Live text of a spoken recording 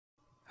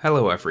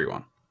Hello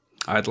everyone.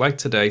 I'd like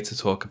today to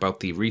talk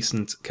about the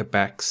recent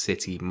Quebec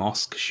City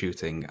mosque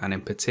shooting and in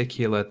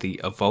particular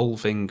the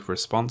evolving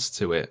response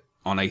to it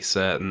on a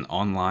certain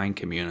online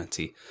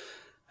community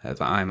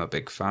that I'm a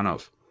big fan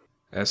of.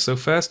 So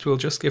first we'll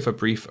just give a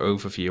brief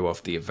overview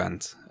of the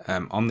event.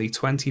 On the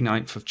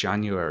 29th of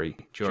January,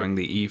 during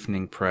the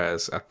evening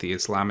prayers at the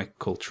Islamic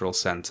Cultural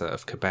Centre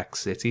of Quebec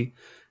City,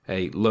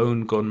 a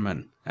lone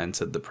gunman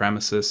entered the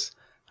premises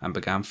and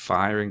began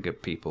firing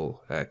at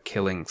people,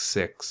 killing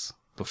 6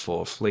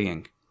 before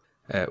fleeing.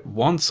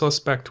 One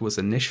suspect was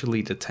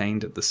initially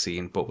detained at the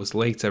scene but was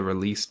later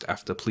released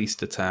after police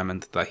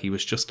determined that he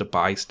was just a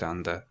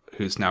bystander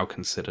who's now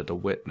considered a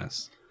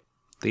witness.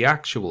 The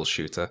actual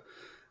shooter,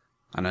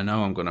 and I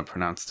know I'm going to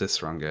pronounce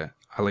this wrong here,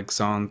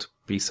 Alexandre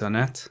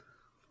Bissonnette,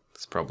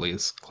 it's probably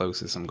as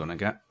close as I'm going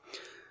to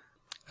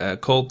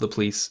get, called the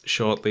police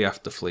shortly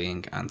after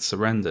fleeing and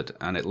surrendered,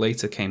 and it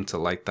later came to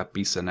light that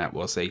Bissonnette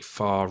was a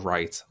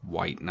far-right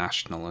white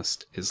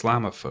nationalist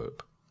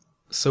Islamophobe.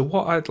 So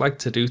what I'd like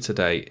to do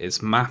today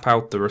is map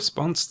out the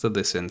response to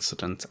this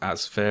incident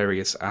as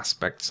various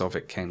aspects of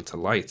it came to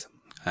light.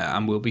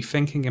 And we'll be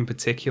thinking in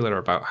particular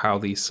about how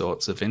these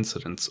sorts of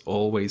incidents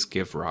always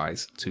give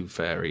rise to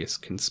various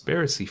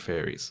conspiracy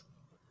theories.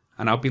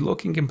 And I'll be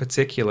looking in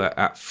particular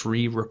at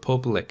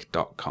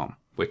freerepublic.com,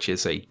 which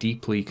is a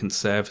deeply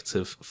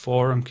conservative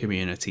forum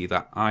community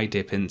that I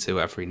dip into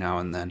every now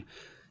and then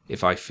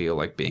if I feel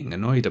like being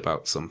annoyed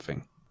about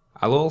something.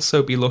 I'll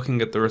also be looking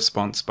at the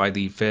response by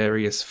the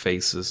various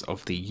faces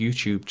of the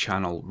YouTube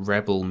channel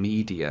Rebel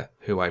Media,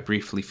 who I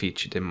briefly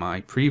featured in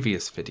my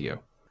previous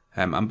video.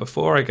 And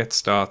before I get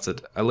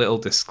started, a little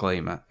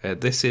disclaimer,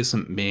 this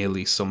isn't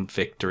merely some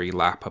victory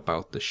lap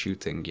about the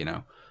shooting, you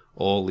know.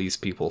 All these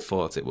people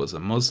thought it was a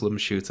Muslim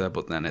shooter,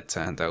 but then it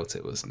turned out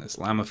it was an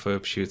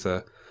Islamophobe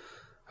shooter.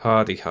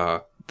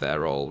 Hardy-ha,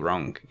 they're all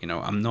wrong. You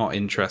know, I'm not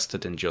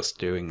interested in just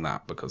doing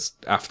that because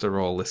after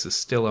all, this is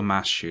still a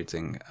mass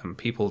shooting and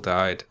people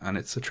died and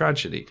it's a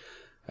tragedy.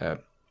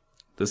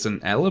 There's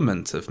an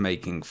element of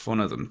making fun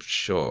of them,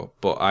 sure,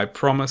 but I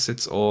promise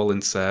it's all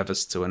in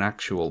service to an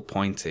actual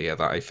point here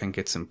that I think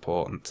it's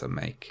important to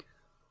make.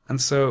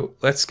 And so,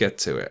 let's get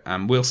to it,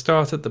 and we'll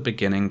start at the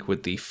beginning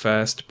with the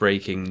first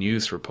breaking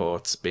news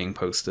reports being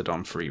posted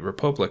on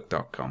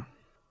freerepublic.com.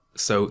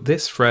 So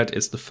this thread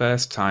is the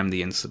first time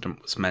the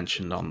incident was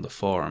mentioned on the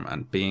forum,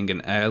 and being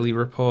an early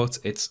report,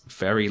 it's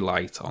very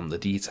light on the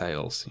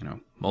details, you know,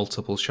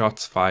 multiple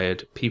shots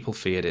fired, people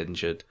feared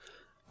injured,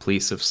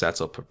 police have set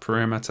up a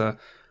perimeter,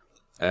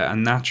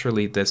 and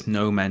naturally there's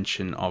no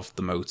mention of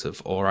the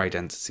motive or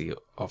identity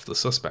of the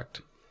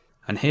suspect.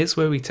 And here's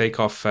where we take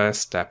our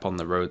first step on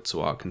the road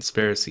to our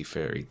conspiracy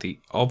theory. The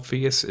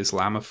obvious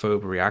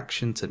Islamophobe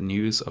reaction to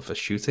news of a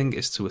shooting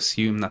is to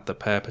assume that the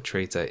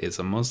perpetrator is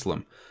a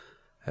Muslim.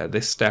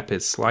 This step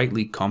is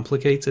slightly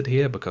complicated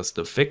here because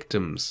the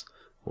victims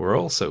were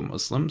also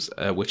Muslims,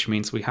 which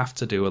means we have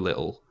to do a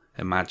little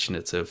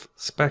imaginative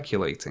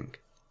speculating.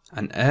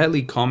 An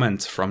early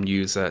comment from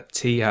user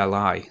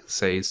TLI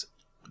says,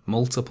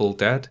 "Multiple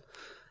dead?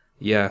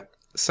 Yeah,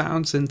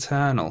 sounds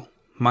internal.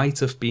 Might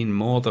have been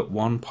more that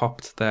one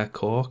popped their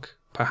cork.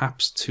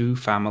 Perhaps 2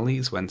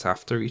 families went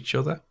after each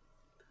other."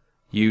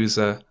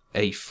 User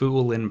A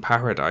Fool in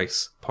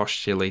Paradise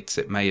postulates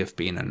it may have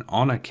been an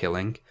honor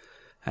killing,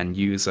 and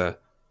user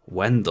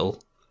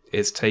Wendell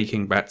is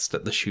taking bets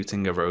that the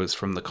shooting arose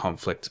from the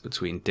conflict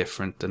between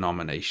different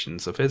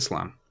denominations of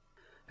Islam.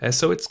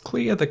 So it's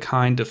clear the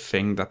kind of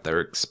thing that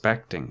they're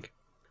expecting.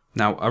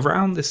 Now,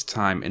 around this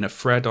time, in a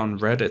thread on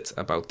Reddit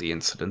about the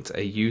incident,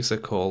 a user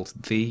called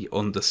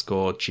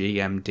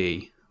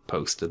the_GMD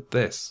posted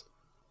this.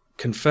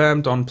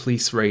 Confirmed on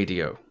police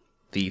radio.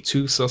 The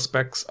 2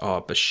 suspects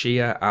are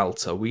Bashir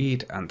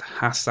al-Tawid and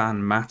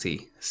Hassan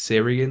Mati,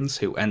 Syrians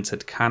who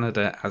entered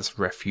Canada as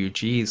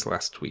refugees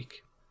last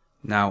week.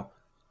 Now,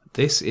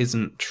 this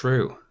isn't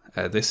true.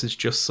 This is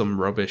just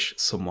some rubbish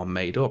someone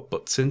made up,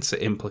 but since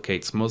it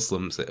implicates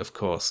Muslims, it of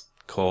course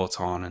caught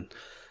on and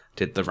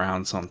did the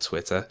rounds on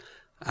Twitter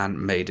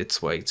and made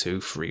its way to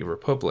Free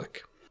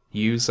Republic.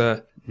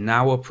 User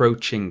Now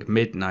Approaching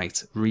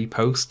Midnight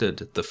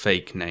reposted the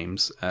fake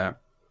names.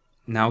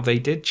 Now, they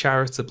did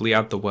charitably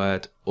add the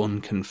word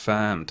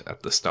unconfirmed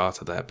at the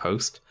start of their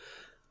post.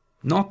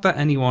 Not that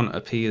anyone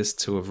appears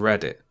to have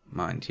read it,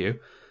 mind you.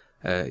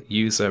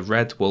 User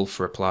Red Wolf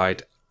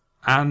replied,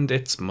 "And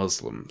it's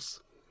Muslims."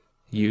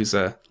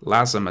 User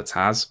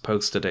Lazamataz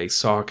posted a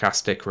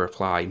sarcastic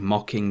reply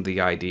mocking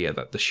the idea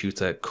that the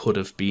shooter could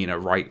have been a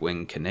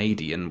right-wing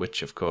Canadian,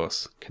 which of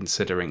course,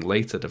 considering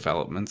later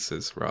developments,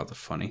 is rather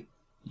funny.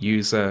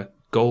 User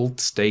Gold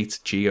State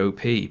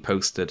GOP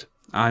posted,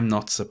 "I'm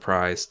not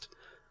surprised.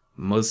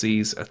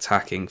 Muzzies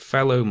attacking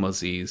fellow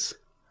Muzzies.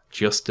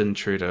 Justin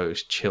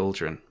Trudeau's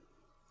children."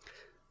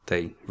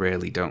 They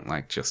really don't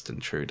like Justin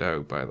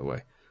Trudeau, by the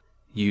way.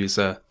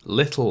 User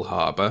Little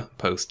Harbour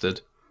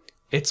posted,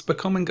 "It's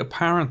becoming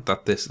apparent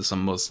that this is a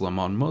Muslim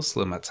on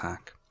Muslim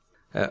attack."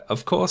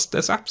 Of course,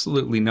 there's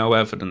absolutely no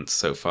evidence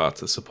so far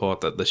to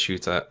support that the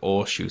shooter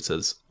or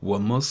shooters were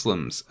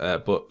Muslims,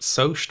 but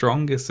so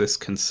strong is this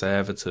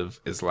conservative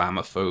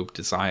Islamophobe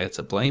desire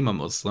to blame a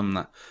Muslim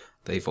that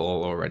they've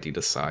all already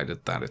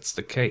decided that it's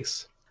the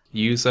case.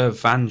 User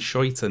Van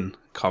Schouten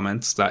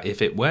comments that if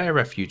it were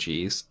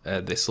refugees,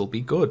 this'll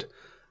be good,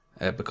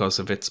 because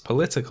of its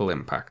political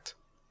impact.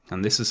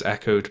 And this is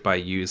echoed by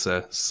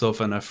user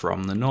Southerner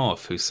from the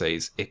North, who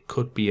says it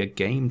could be a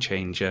game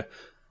changer.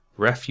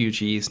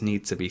 Refugees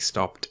need to be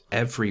stopped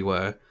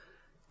everywhere.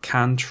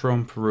 Can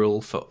Trump rule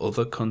for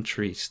other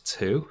countries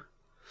too?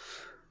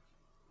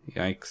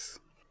 Yikes.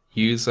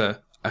 User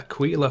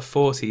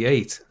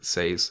Aquila48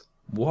 says,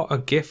 what a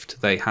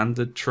gift they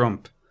handed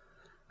Trump.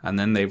 And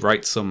then they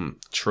write some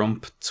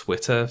Trump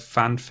Twitter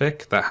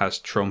fanfic that has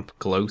Trump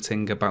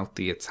gloating about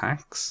the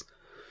attacks.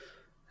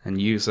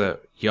 And user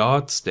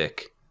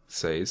Yardstick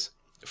says,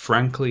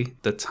 frankly,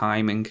 the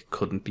timing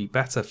couldn't be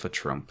better for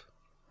Trump.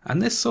 And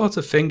this sort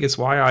of thing is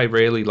why I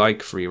really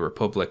like Free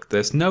Republic.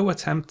 There's no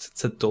attempt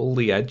to dull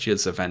the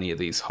edges of any of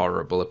these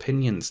horrible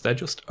opinions. They're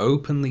just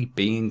openly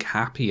being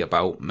happy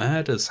about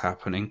murders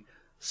happening,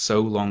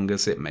 so long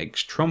as it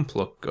makes Trump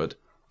look good.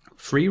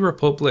 Free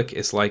Republic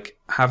is like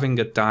having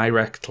a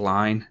direct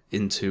line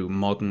into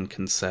modern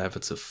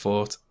conservative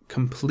thought,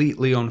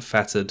 completely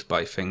unfettered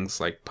by things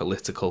like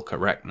political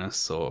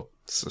correctness or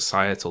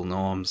societal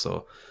norms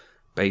or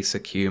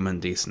basic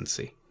human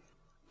decency.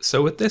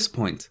 So at this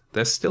point,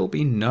 there's still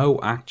been no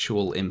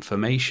actual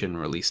information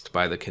released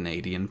by the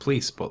Canadian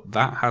police, but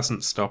that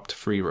hasn't stopped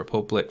Free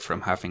Republic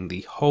from having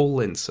the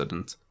whole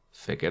incident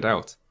figured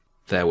out.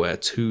 There were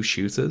 2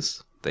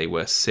 shooters. They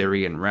were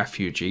Syrian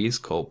refugees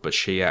called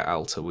Bashir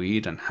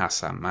al-Tawid and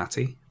Hassan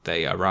Mati.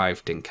 They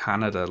arrived in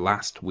Canada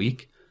last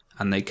week,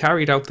 and they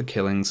carried out the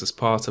killings as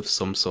part of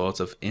some sort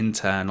of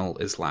internal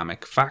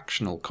Islamic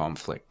factional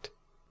conflict.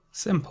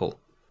 Simple.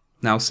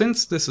 Now,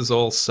 since this is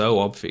all so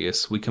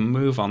obvious, we can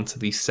move on to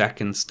the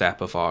second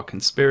step of our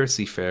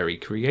conspiracy theory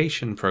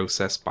creation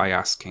process by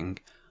asking,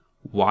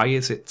 why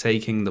is it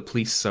taking the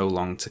police so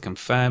long to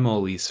confirm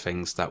all these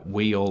things that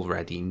we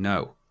already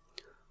know?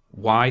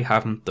 Why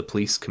haven't the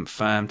police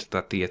confirmed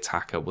that the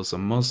attacker was a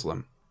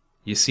Muslim?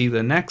 You see,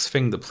 the next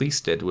thing the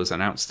police did was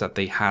announce that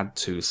they had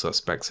 2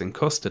 suspects in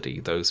custody,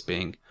 those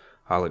being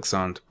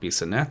Alexandre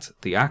Bissonnette,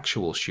 the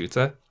actual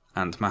shooter,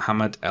 and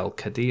Mohammed El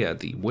Kadir,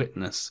 the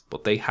witness,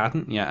 but they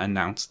hadn't yet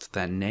announced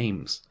their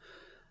names.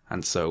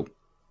 And so,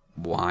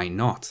 why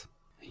not?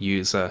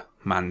 User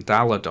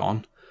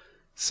Mandaladon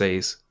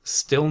says,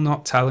 still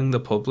not telling the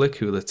public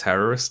who the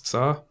terrorists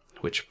are,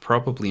 which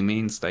probably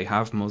means they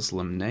have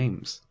Muslim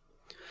names.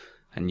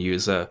 And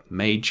user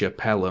Major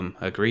Pelham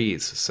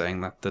agrees,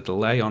 saying that the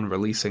delay on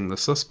releasing the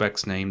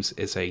suspects' names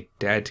is a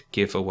dead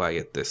giveaway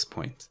at this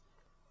point.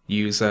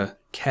 User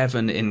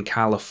Kevin in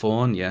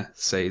California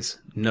says,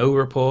 no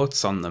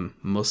reports on them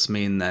must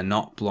mean they're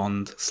not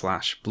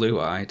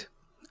blonde/blue-eyed.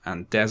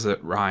 And Desert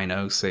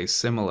Rhino says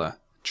similar.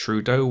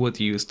 Trudeau would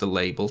use the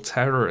label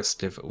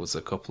terrorist if it was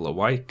a couple of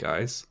white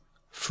guys.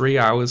 3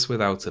 hours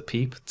without a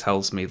peep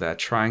tells me they're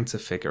trying to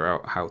figure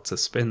out how to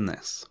spin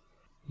this.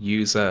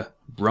 User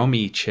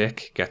Rummy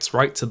Chick gets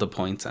right to the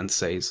point and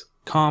says,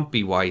 can't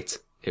be white,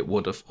 it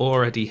would have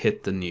already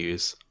hit the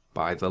news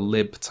by the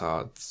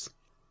libtards.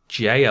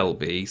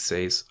 JLB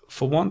says,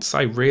 for once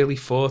I really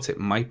thought it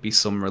might be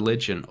some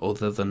religion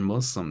other than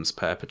Muslims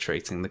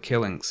perpetrating the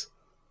killings.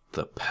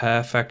 The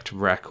perfect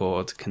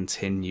record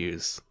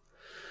continues.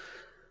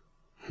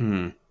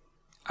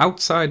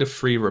 Outside of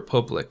Free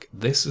Republic,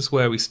 this is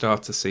where we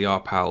start to see our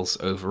pals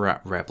over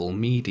at Rebel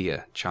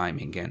Media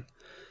chiming in.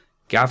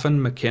 Gavin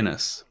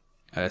McInnes,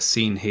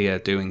 seen here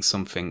doing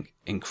something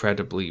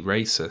incredibly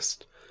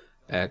racist,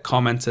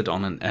 commented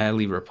on an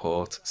early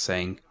report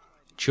saying,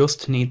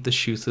 just need the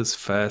shooter's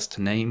first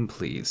name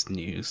please,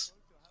 news.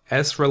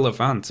 Ezra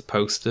Levant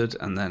posted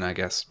and then I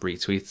guess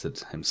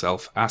retweeted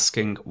himself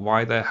asking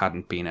why there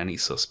hadn't been any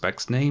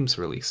suspects' names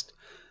released.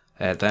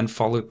 Then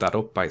followed that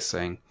up by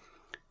saying,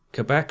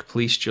 Quebec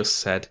police just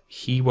said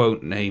he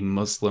won't name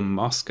Muslim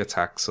mosque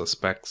attack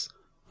suspects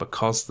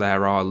because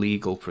there are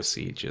legal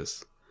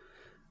procedures.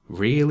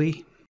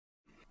 Really?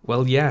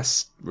 Well,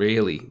 yes,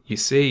 really. You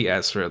see,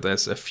 Ezra,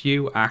 there's a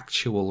few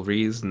actual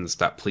reasons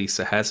that police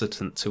are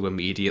hesitant to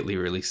immediately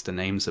release the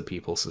names of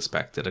people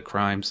suspected of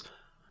crimes,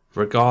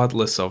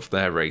 regardless of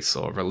their race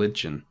or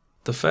religion.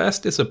 The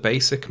first is a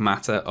basic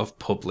matter of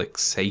public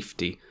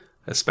safety,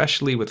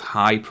 especially with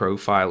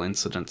high-profile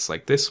incidents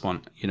like this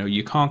one. You know,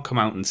 you can't come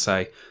out and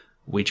say,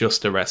 we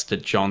just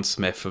arrested John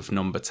Smith of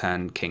number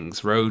 10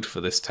 Kings Road for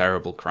this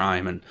terrible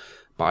crime, and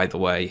by the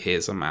way,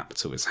 here's a map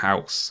to his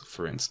house,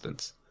 for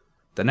instance.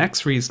 The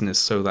next reason is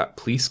so that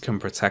police can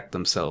protect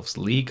themselves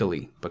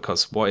legally,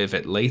 because what if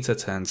it later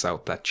turns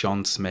out that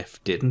John Smith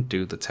didn't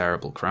do the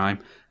terrible crime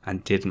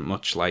and didn't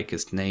much like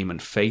his name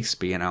and face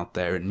being out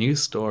there in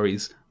news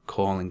stories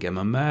calling him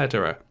a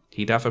murderer?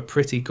 He'd have a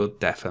pretty good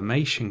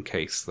defamation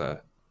case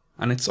there.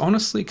 And it's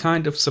honestly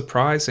kind of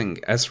surprising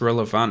Ezra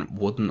Levant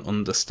wouldn't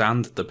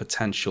understand the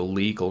potential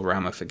legal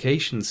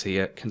ramifications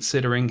here,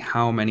 considering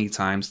how many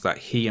times that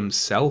he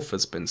himself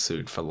has been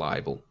sued for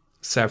libel,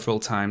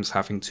 several times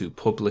having to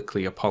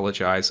publicly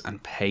apologise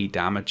and pay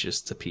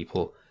damages to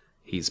people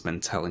he's been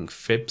telling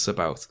fibs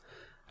about,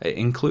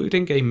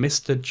 including a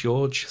Mr.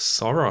 George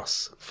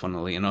Soros,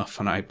 funnily enough,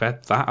 and I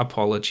bet that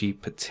apology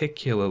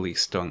particularly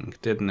stung,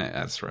 didn't it,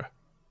 Ezra?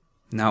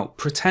 Now,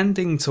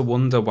 pretending to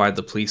wonder why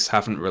the police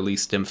haven't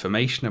released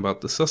information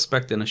about the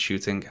suspect in a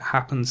shooting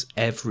happens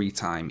every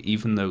time,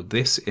 even though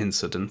this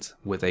incident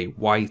with a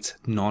white,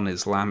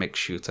 non-Islamic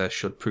shooter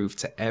should prove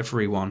to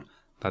everyone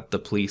that the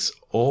police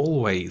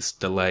always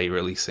delay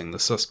releasing the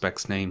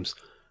suspect's names,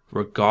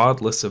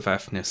 regardless of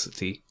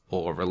ethnicity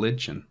or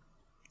religion.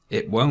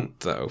 It won't,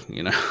 though,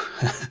 you know.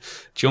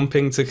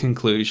 Jumping to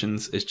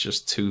conclusions is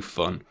just too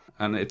fun,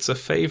 and it's a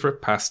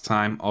favourite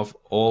pastime of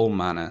all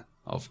manner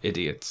of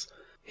idiots.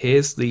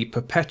 Here's the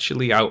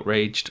perpetually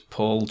outraged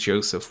Paul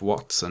Joseph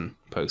Watson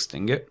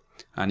posting it,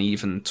 and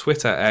even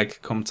Twitter egg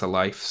come to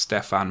life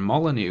Stefan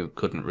Molyneux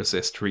couldn't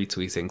resist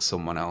retweeting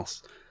someone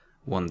else,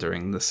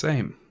 wondering the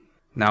same.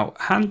 Now,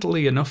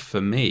 handily enough for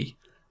me,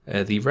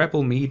 the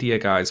Rebel Media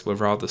guys were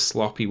rather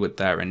sloppy with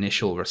their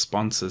initial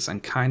responses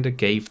and kinda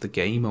gave the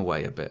game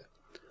away a bit.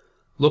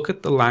 Look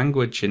at the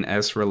language in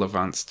Ezra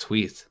Levant's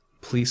tweet.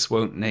 Police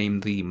won't name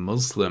the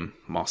Muslim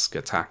mosque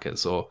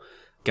attackers, or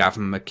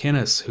Gavin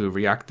McInnes, who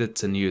reacted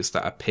to news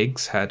that a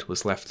pig's head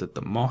was left at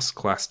the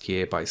mosque last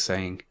year by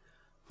saying,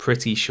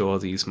 "Pretty sure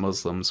these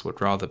Muslims would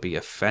rather be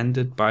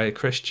offended by a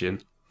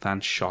Christian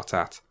than shot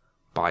at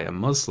by a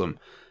Muslim,"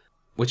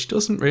 which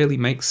doesn't really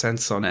make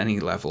sense on any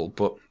level,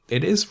 but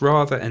it is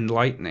rather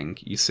enlightening.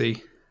 You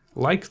see,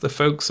 like the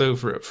folks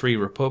over at Free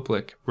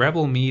Republic,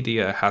 Rebel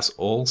Media has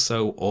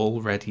also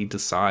already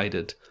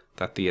decided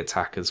that the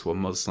attackers were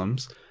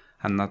Muslims,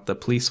 and that the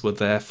police were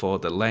therefore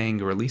delaying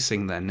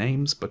releasing their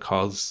names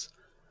because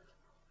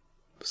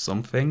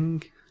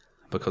something?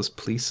 Because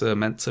police are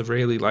meant to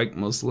really like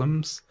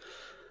Muslims,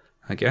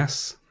 I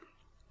guess.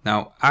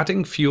 Now,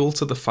 adding fuel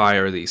to the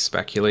fire of these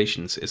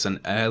speculations is an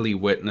early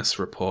witness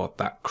report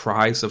that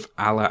cries of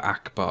Allah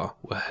Akbar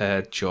were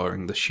heard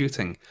during the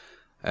shooting.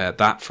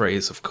 That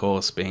phrase, of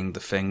course, being the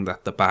thing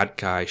that the bad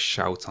guys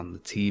shout on the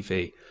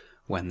TV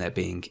when they're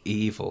being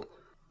evil.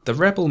 The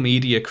Rebel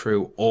Media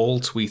crew all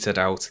tweeted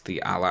out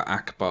the Allah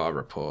Akbar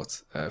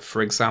report.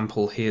 For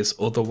example, here's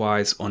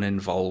otherwise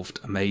uninvolved,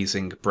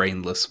 amazing,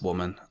 brainless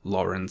woman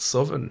Lauren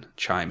Southern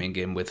chiming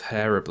in with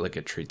her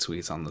obligatory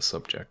tweet on the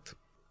subject.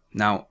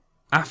 Now,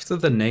 after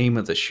the name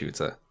of the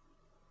shooter,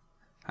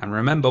 and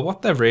remember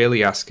what they're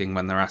really asking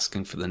when they're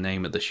asking for the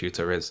name of the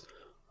shooter is,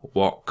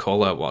 what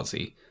colour was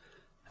he?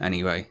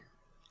 Anyway,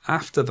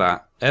 after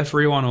that,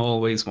 everyone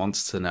always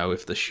wants to know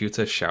if the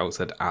shooter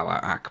shouted Allah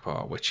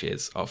Akbar, which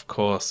is, of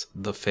course,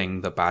 the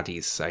thing the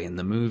baddies say in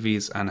the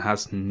movies and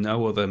has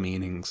no other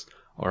meanings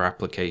or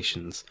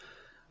applications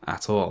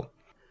at all.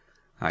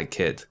 I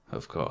kid,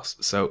 of course.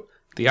 So,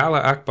 the Allah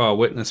Akbar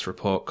witness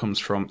report comes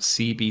from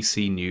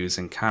CBC News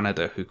in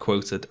Canada, who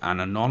quoted an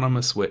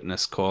anonymous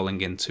witness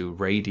calling into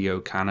Radio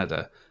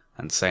Canada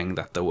and saying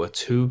that there were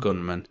two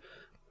gunmen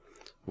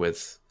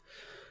with...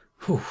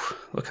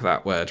 look at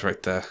that word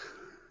right there.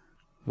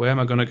 Where am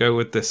I going to go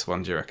with this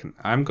one, do you reckon?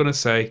 I'm going to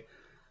say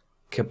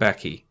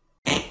Quebec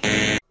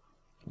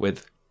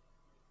with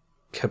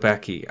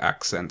Quebec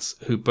accents,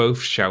 who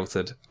both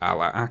shouted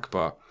Allah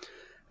Akbar.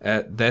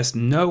 There's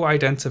no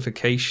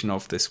identification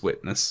of this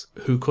witness,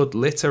 who could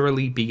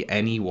literally be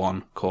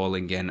anyone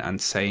calling in and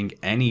saying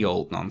any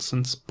old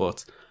nonsense,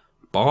 but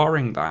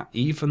barring that,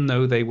 even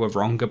though they were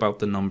wrong about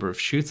the number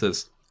of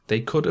shooters,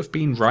 they could have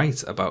been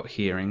right about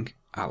hearing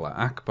Allah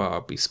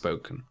Akbar be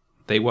spoken.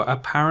 They were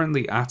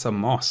apparently at a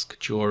mosque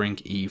during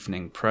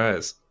evening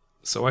prayers,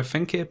 so I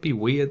think it'd be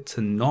weird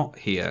to not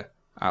hear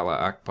Allah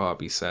Akbar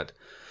be said.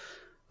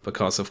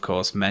 Because, of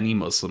course, many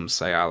Muslims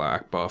say Allah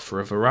Akbar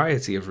for a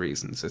variety of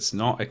reasons. It's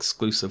not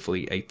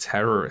exclusively a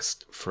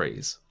terrorist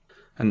phrase.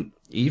 And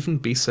even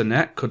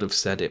Bissonnette could have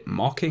said it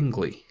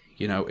mockingly.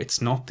 You know,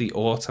 it's not the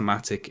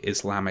automatic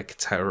Islamic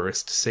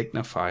terrorist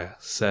signifier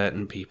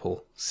certain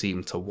people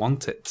seem to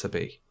want it to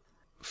be.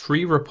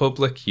 Free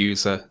Republic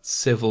user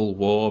Civil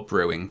War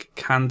Brewing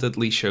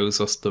candidly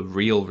shows us the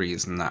real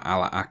reason that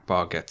Allah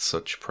Akbar gets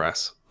such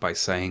press by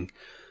saying,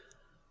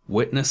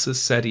 "Witnesses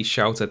said he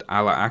shouted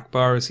Allah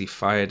Akbar as he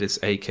fired his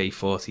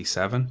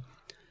AK-47.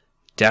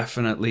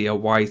 Definitely a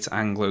white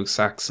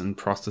Anglo-Saxon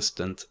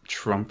Protestant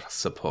Trump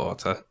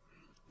supporter."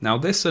 Now,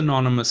 this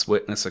anonymous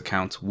witness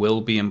account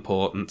will be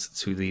important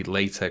to the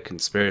later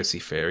conspiracy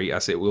theory,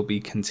 as it will be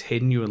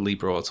continually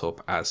brought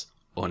up as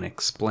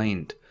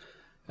unexplained,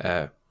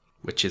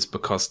 which is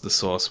because the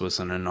source was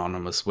an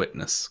anonymous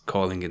witness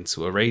calling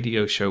into a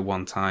radio show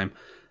one time,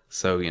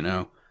 so, you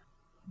know,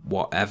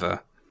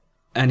 whatever.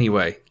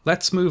 Anyway,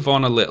 let's move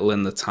on a little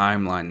in the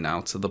timeline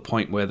now to the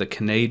point where the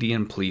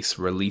Canadian police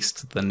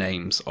released the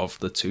names of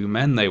the two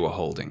men they were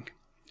holding.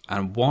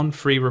 And one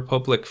Free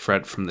Republic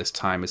thread from this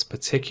time is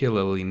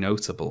particularly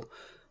notable.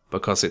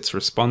 because it's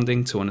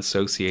responding to an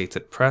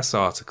Associated Press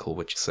article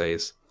which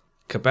says,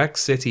 Quebec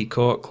City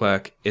Court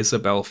Clerk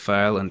Isabelle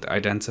Fairland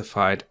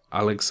identified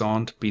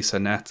Alexandre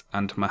Bissonnette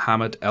and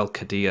Mohamed El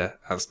Kadia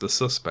as the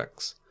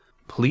suspects.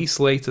 Police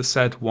later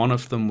said one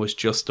of them was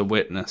just a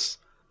witness,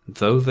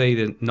 though they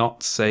did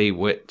not say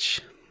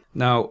which.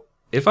 Now,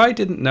 if I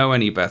didn't know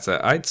any better,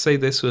 I'd say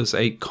this was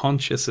a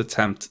conscious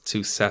attempt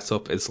to set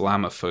up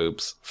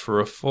Islamophobes for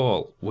a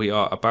fall. We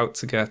are about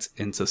to get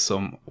into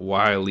some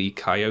Wile E.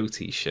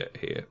 Coyote shit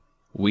here.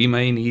 We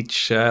may need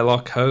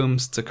Sherlock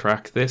Holmes to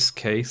crack this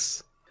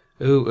case.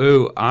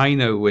 Ooh, I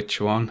know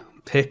which one.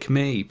 Pick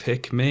me,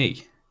 pick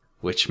me.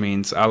 Which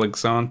means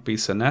Alexandre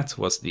Bissonnette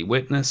was the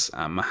witness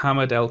and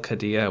Mohamed El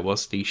Kadia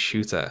was the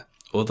shooter.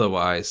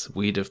 Otherwise,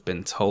 we'd have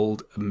been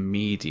told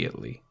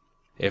immediately.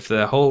 If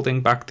they're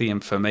holding back the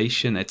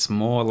information, it's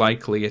more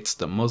likely it's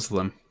the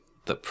Muslim.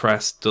 The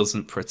press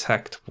doesn't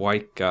protect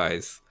white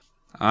guys.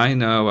 I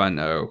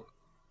know.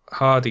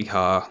 Hardy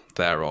ha,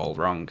 they're all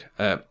wrong.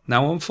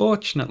 Now,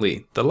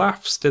 unfortunately, the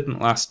laughs didn't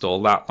last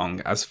all that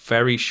long, as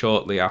very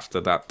shortly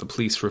after that, the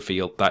police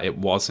revealed that it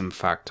was in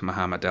fact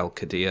Mohamed El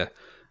Kadia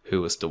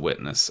who was the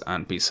witness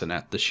and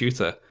Bissonnette the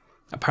shooter,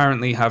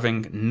 apparently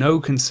having no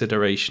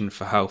consideration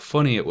for how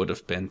funny it would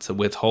have been to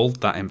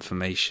withhold that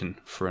information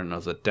for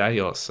another day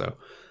or so.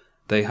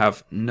 They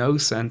have no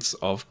sense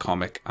of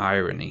comic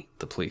irony,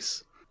 the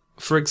police.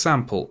 For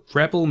example,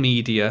 Rebel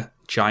Media,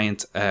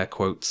 giant air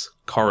quotes,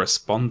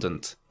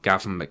 correspondent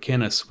Gavin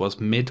McInnes was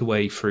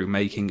midway through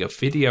making a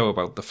video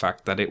about the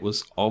fact that it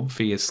was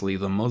obviously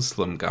the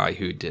Muslim guy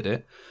who did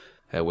it,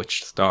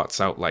 which starts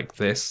out like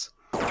this.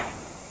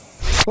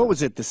 What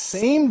was it, the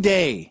same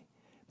day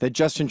that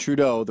Justin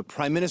Trudeau, the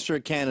Prime Minister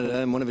of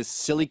Canada, in one of his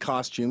silly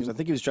costumes, I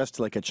think he was dressed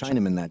like a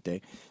Chinaman that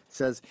day,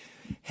 says,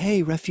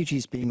 hey,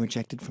 refugees being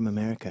rejected from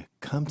America,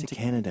 come to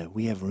Canada,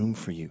 we have room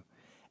for you.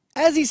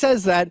 As he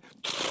says that,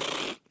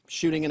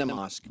 shooting in a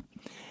mosque.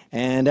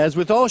 And as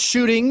with all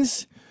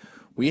shootings,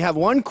 we have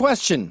one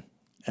question.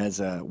 As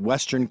a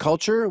Western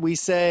culture, we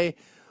say,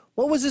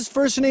 what was his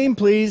first name,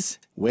 please?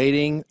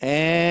 Waiting,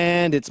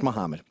 and it's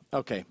Muhammad.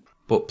 Okay.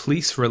 But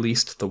police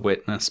released the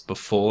witness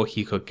before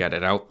he could get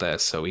it out there,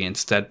 so he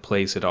instead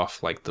plays it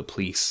off like the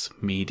police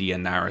media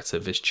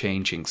narrative is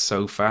changing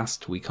so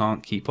fast we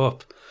can't keep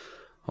up.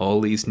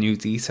 All these new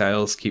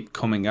details keep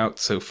coming out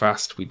so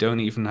fast we don't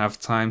even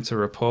have time to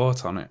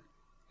report on it.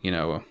 You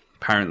know,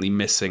 apparently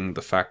missing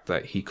the fact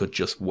that he could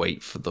just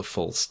wait for the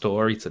full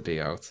story to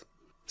be out.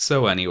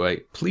 So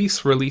anyway,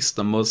 police release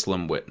the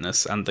Muslim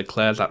witness and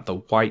declare that the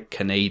white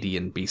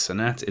Canadian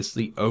Bissonnette is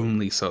the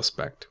only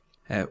suspect.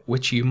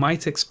 Which you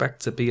might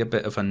expect to be a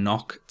bit of a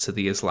knock to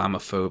the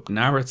Islamophobe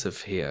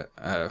narrative here,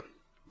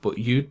 but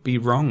you'd be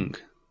wrong.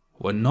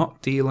 We're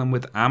not dealing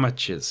with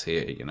amateurs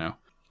here, you know.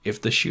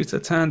 If the shooter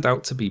turned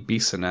out to be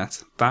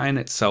Bissonnette, that in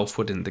itself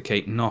would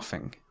indicate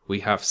nothing. We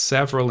have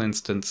several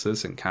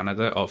instances in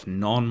Canada of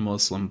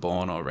non-Muslim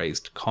born or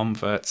raised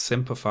convert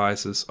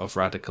sympathisers of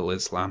radical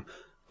Islam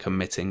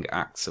committing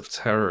acts of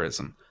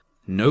terrorism.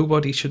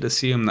 Nobody should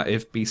assume that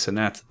if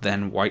Bissonnette,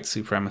 then white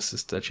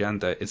supremacist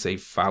agenda is a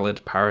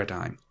valid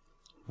paradigm.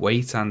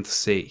 Wait and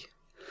see.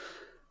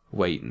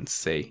 Wait and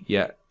see.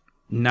 Yeah,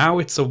 now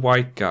it's a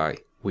white guy.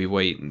 We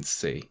wait and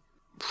see.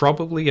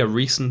 Probably a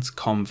recent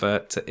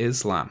convert to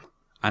Islam.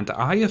 And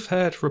I have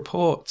heard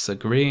reports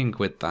agreeing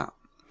with that.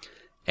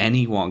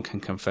 Anyone can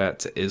convert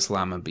to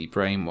Islam and be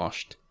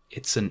brainwashed.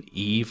 It's an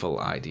evil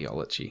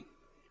ideology.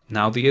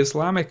 Now, the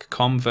Islamic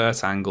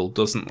convert angle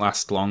doesn't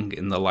last long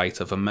in the light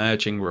of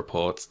emerging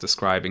reports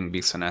describing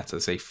Bissonnette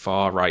as a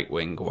far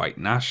right-wing white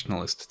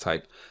nationalist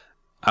type,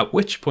 at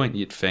which point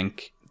you'd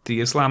think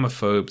the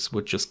Islamophobes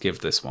would just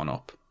give this one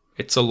up.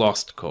 It's a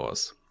lost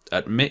cause.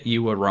 Admit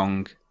you were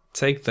wrong,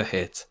 take the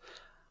hit,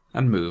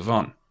 and move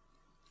on.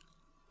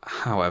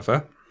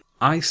 However,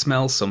 I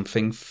smell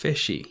something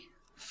fishy.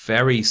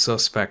 Very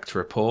suspect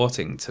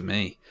reporting to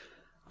me.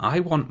 I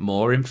want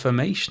more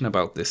information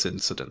about this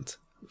incident.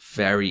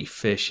 Very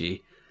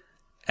fishy.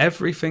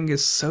 Everything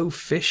is so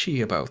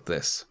fishy about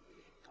this.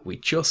 We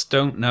just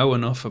don't know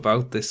enough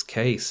about this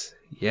case,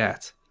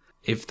 yet.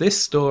 If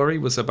this story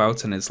was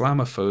about an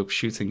Islamophobe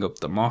shooting up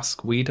the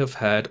mosque, we'd have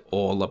heard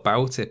all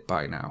about it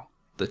by now.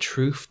 The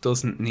truth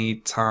doesn't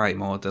need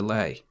time or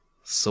delay.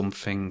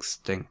 Something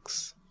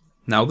stinks.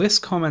 Now this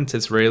comment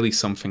is really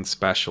something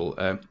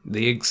special.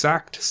 The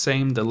exact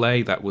same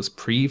delay that was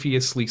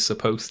previously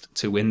supposed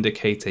to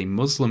indicate a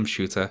Muslim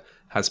shooter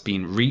has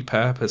been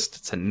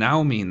repurposed to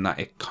now mean that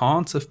it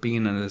can't have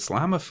been an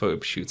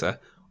Islamophobe shooter,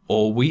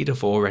 or we'd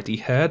have already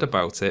heard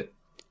about it,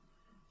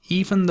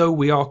 even though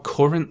we are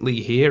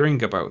currently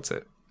hearing about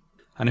it.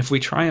 And if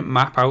we try and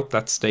map out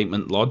that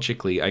statement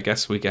logically, I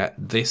guess we get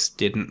this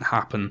didn't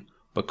happen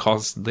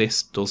because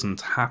this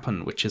doesn't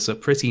happen, which is a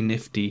pretty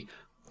nifty,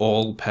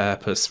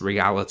 all-purpose,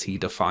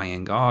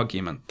 reality-defying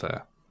argument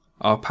there.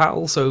 Our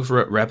pals over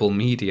at Rebel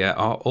Media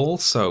are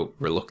also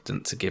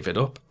reluctant to give it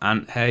up,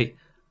 and hey,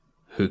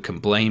 who can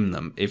blame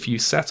them? If you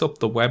set up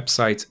the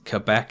website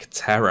Quebec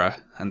Terror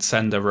and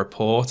send a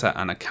reporter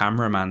and a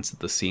cameraman to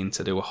the scene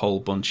to do a whole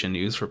bunch of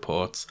news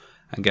reports,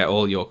 and get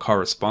all your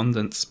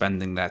correspondents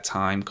spending their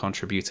time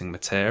contributing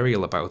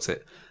material about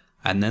it,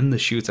 and then the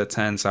shooter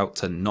turns out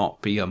to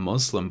not be a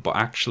Muslim but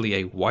actually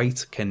a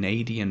white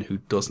Canadian who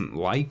doesn't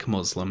like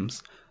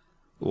Muslims,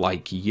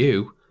 like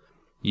you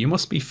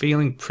must be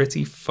feeling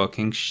pretty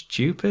fucking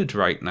stupid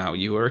right now.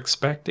 You were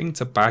expecting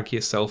to bag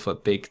yourself a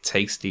big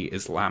tasty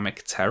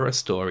Islamic terror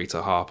story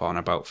to harp on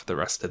about for the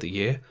rest of the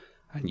year,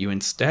 and you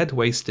instead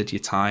wasted your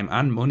time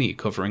and money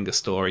covering a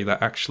story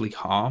that actually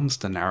harms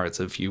the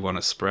narrative you want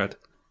to spread.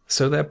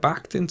 So they're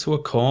backed into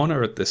a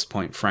corner at this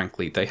point,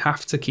 frankly. They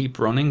have to keep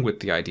running with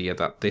the idea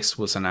that this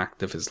was an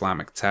act of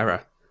Islamic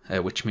terror,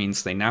 which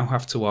means they now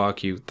have to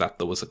argue that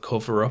there was a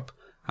cover-up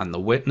and the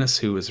witness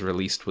who was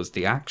released was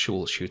the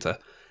actual shooter,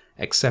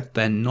 except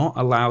they're not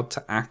allowed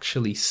to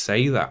actually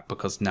say that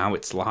because now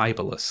it's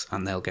libelous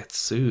and they'll get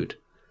sued.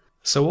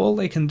 So all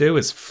they can do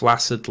is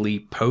flaccidly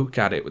poke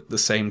at it with the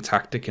same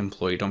tactic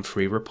employed on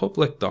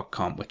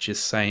freerepublic.com, which is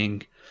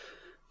saying,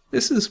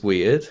 "This is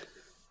weird,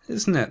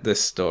 isn't it,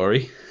 this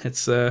story?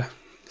 It's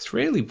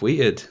really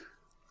weird.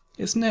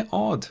 Isn't it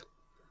odd?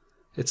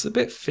 It's a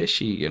bit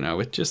fishy, you know,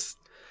 it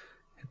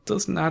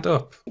doesn't add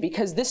up."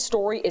 Because this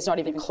story is not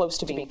even close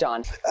to being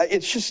done.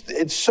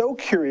 It's so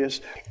curious.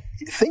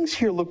 Things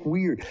here look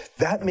weird.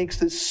 That makes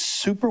this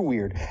super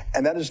weird.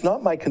 And that is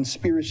not my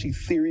conspiracy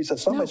theories.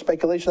 That's not my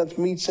speculation. That's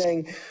me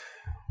saying,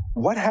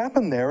 what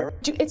happened there?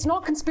 It's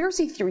not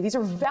conspiracy theory. These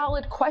are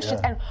valid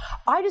questions. And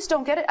I just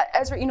don't get it.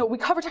 Ezra, you know, we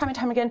cover time and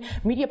time again,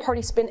 media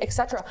party spin,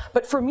 etc.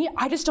 But for me,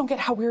 I just don't get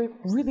how we're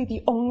really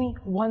the only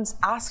ones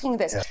asking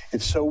this. Yeah.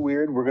 It's so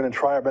weird. We're going to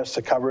try our best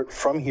to cover it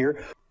from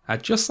here.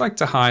 I'd just like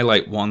to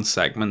highlight one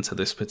segment of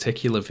this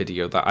particular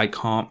video that I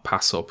can't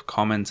pass up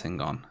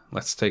commenting on.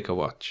 Let's take a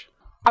watch.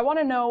 I want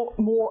to know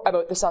more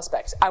about the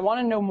suspects. I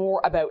want to know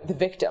more about the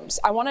victims.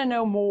 I want to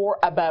know more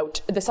about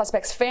the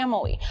suspect's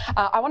family.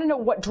 I want to know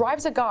what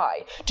drives a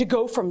guy to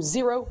go from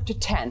 0 to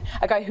 10.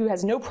 A guy who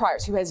has no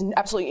priors, who has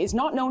absolutely is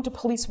not known to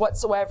police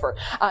whatsoever,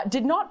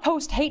 did not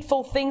post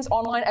hateful things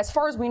online. As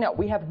far as we know,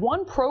 we have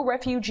one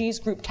pro-refugees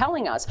group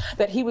telling us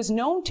that he was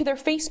known to their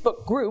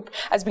Facebook group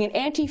as being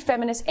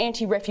anti-feminist,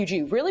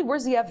 anti-refugee. Really,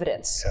 where's the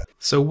evidence?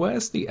 So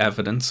where's the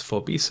evidence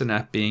for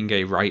Bissonnette being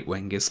a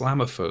right-wing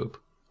Islamophobe?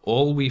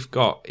 All we've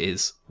got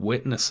is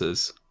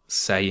witnesses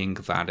saying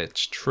that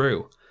it's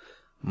true,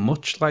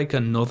 much like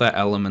another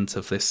element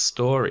of this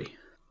story.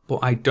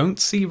 But I don't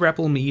see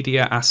rebel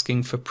media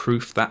asking for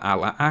proof that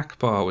Allah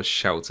Akbar was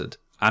shouted.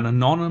 An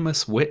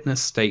anonymous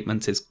witness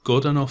statement is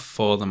good enough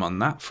for them on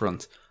that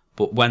front,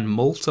 but when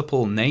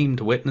multiple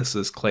named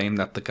witnesses claim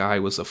that the guy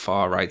was a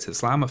far-right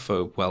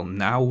Islamophobe, well,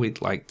 now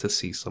we'd like to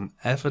see some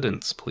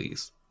evidence,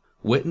 please.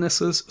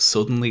 Witnesses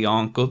suddenly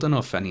aren't good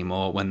enough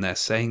anymore when they're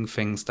saying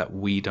things that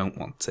we don't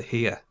want to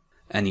hear.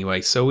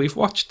 Anyway, so we've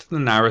watched the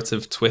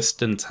narrative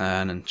twist and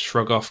turn and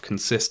shrug off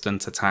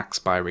consistent attacks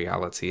by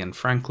reality, and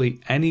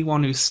frankly,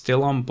 anyone who's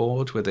still on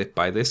board with it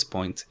by this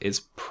point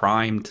is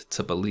primed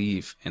to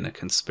believe in a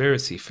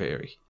conspiracy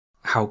theory.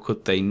 How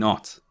could they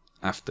not?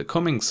 After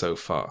coming so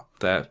far,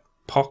 they're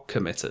pot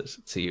committed,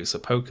 to use a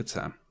poker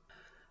term.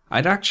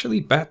 I'd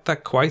actually bet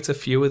that quite a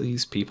few of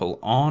these people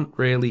aren't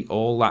really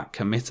all that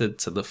committed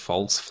to the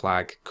false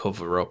flag,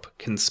 cover-up,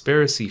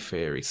 conspiracy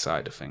theory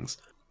side of things.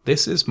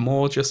 This is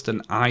more just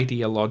an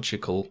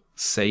ideological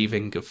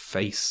saving of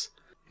face.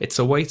 It's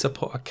a way to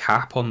put a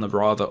cap on the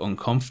rather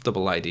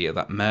uncomfortable idea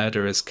that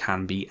murderers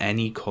can be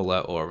any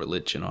colour or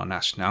religion or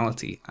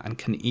nationality, and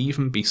can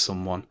even be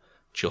someone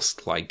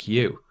just like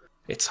you.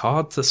 It's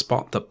hard to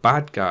spot the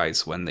bad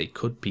guys when they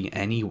could be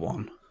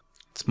anyone.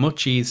 It's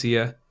much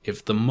easier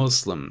if the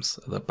Muslims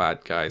are the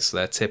bad guys.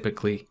 They're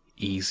typically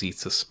easy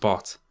to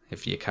spot,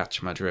 if you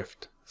catch my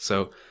drift.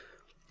 So,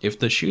 if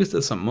the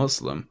shooter's a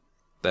Muslim,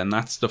 then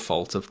that's the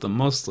fault of the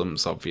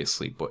Muslims,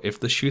 obviously. But if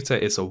the shooter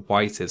is a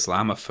white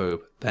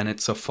Islamophobe, then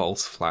it's a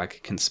false flag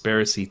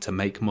conspiracy to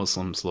make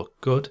Muslims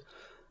look good,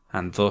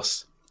 and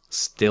thus,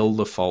 still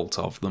the fault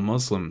of the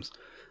Muslims.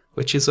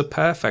 Which is a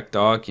perfect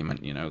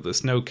argument, you know,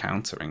 there's no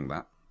countering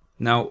that.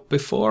 Now,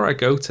 before I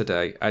go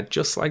today, I'd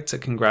just like to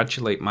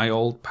congratulate my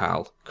old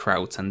pal,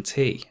 Kraut and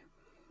Tea.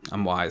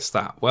 And why is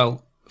that?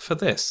 Well, for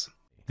this.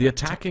 The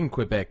attack in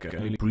Quebec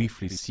only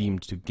briefly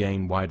seemed to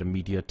gain wider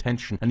media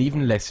attention, and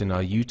even less in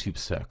our YouTube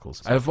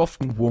circles. I have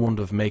often warned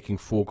of making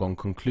foregone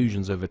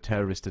conclusions over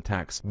terrorist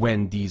attacks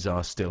when these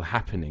are still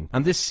happening,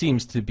 and this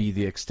seems to be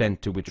the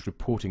extent to which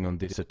reporting on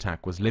this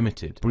attack was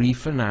limited.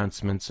 Brief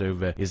announcements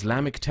over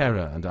Islamic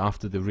terror, and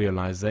after the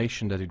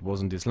realization that it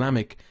wasn't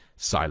Islamic,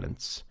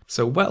 silence.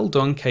 So well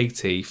done,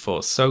 KT,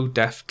 for so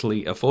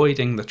deftly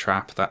avoiding the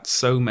trap that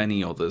so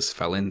many others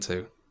fell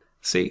into.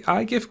 See,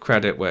 I give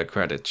credit where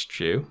credit's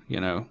due. You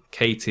know,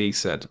 KT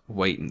said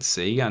wait and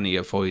see, and he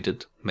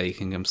avoided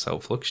making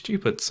himself look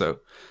stupid, so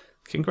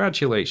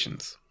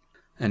congratulations.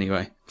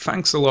 Anyway,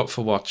 thanks a lot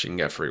for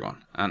watching,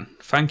 everyone, and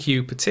thank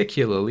you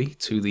particularly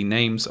to the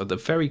names of the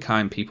very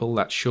kind people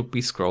that should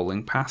be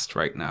scrolling past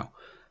right now.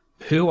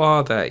 Who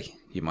are they,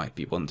 you might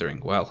be wondering?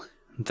 Well,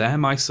 they're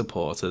my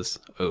supporters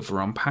over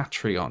on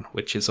Patreon,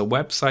 which is a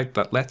website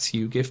that lets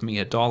you give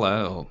me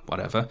 $1 or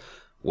whatever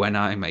when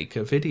I make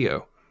a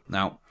video.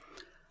 Now,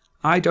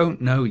 I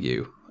don't know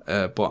you,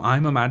 but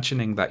I'm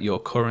imagining that you're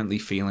currently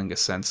feeling a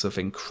sense of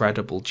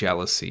incredible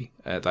jealousy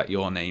that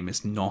your name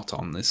is not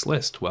on this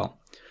list. Well,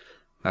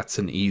 that's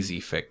an easy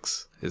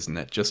fix, isn't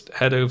it? Just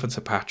head over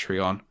to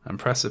Patreon and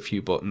press a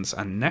few buttons,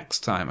 and next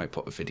time I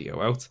put a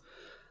video out,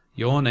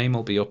 your name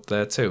will be up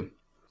there too.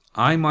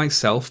 I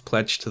myself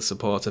pledge to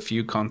support a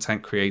few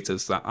content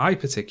creators that I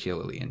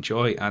particularly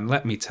enjoy, and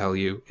let me tell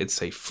you,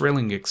 it's a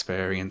thrilling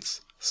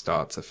experience,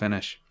 start to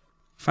finish.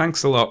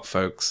 Thanks a lot,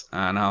 folks,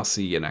 and I'll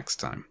see you next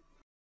time.